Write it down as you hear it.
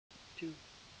too.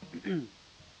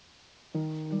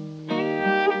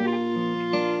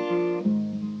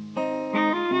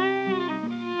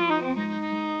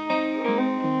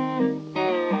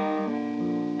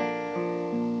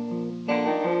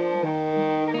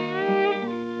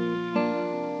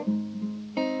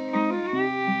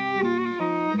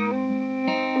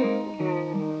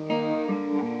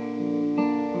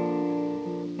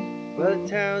 Well, the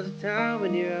town's a town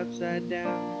when you're upside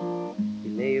down.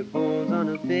 You lay your bones on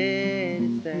a bed,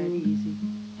 it's that easy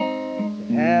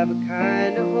to have a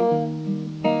kind of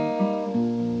home.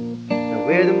 Now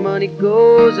where the money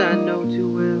goes I know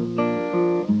too well.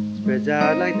 Spreads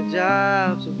out like the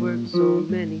jobs of work so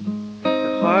many.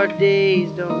 The hard days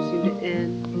don't seem to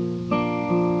end.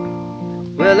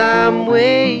 Well, I'm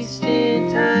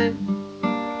wasting time,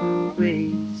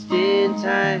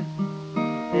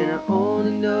 and I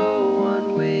only know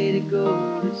one way to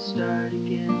go to start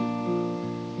again.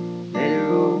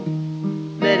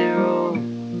 Let it roll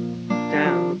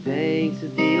down the banks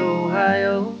of the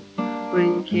Ohio, when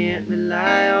you can't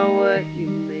rely on what you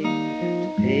make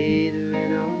to pay the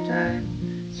rent on time.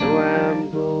 So I'm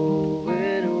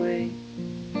going away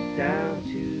down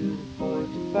to the Port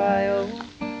of Fio,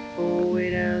 oh, way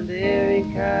down there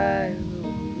in Cairo,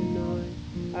 Illinois.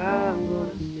 I'm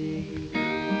gonna stay.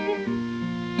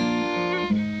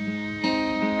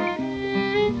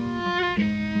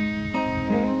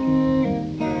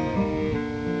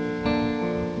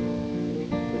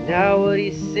 Now what do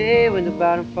you say when the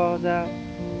bottom falls out?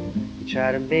 You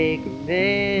try to make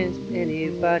amends with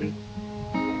anybody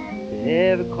that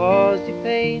ever caused you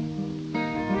pain.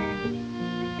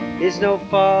 It's no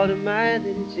fault of mine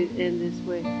that it should end this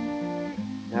way.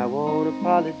 I won't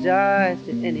apologize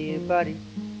to anybody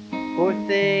for a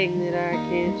thing that I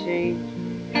can't change.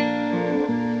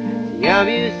 See, I'm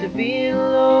used to being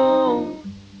alone.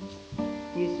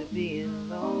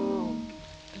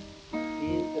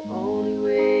 It's the only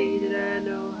way that I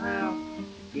know how to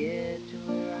get to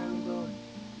where I'm going.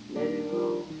 Let it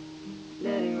roll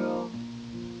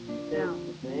down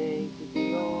the banks of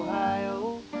the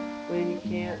Ohio, when you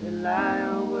can't rely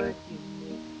on what you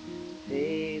make to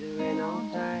pay the rent on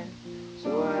time.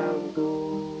 So I'm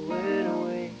going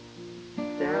away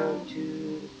down to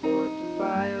the Port of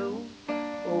Fio,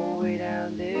 oh, way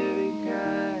down there in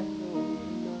Cairo,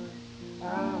 Illinois.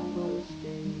 I'm gonna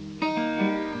stay.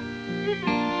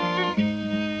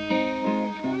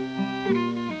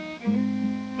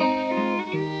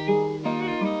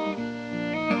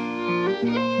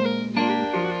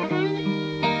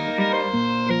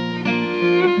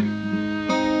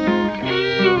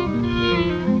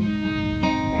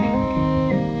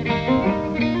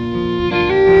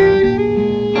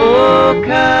 Oh,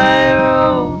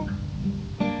 Cairo,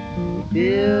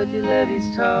 build your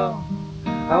levees tall.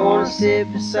 I wanna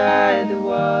sit beside the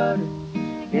water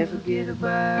and forget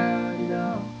about it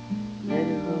all.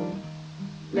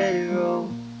 Let it roll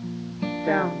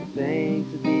down the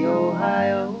banks of the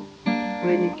Ohio,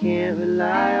 when you can't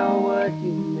rely on what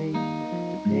you make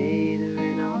to pay the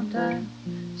rent on time.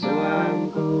 So I'm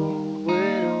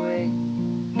going away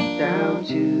down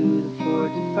to the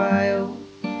Fort of Fio,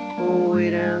 oh, way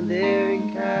down there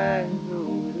in Cairo,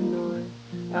 Illinois.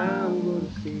 I'm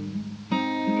gonna